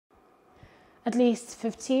At least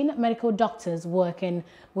 15 medical doctors working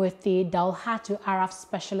with the Dalhatu Araf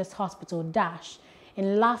Specialist Hospital (DASH)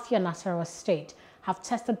 in Lafia, Nasarawa State have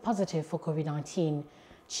tested positive for COVID-19.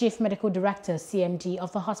 Chief Medical Director (CMD)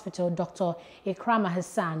 of the hospital, Dr. Ikrama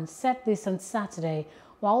Hassan, said this on Saturday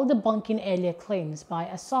while debunking earlier claims by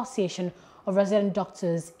Association of Resident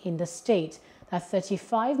Doctors in the state that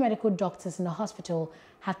 35 medical doctors in the hospital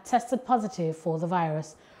had tested positive for the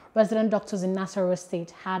virus. Resident doctors in Nasarawa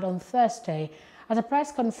State had on Thursday, at a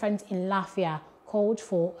press conference in Lafia, called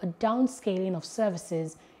for a downscaling of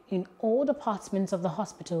services in all departments of the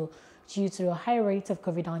hospital due to a high rate of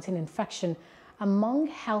COVID-19 infection among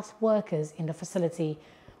health workers in the facility.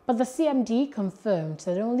 But the CMD confirmed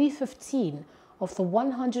that only 15 of the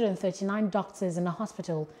 139 doctors in the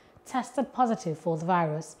hospital tested positive for the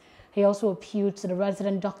virus. He also appealed to the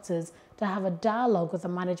resident doctors to have a dialogue with the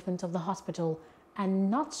management of the hospital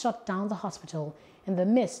and not shut down the hospital in the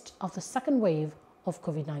midst of the second wave of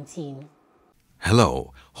COVID-19.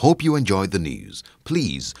 Hello, hope you enjoyed the news.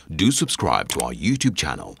 Please do subscribe to our YouTube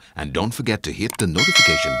channel and don't forget to hit the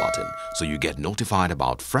notification button so you get notified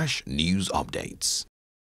about fresh news updates.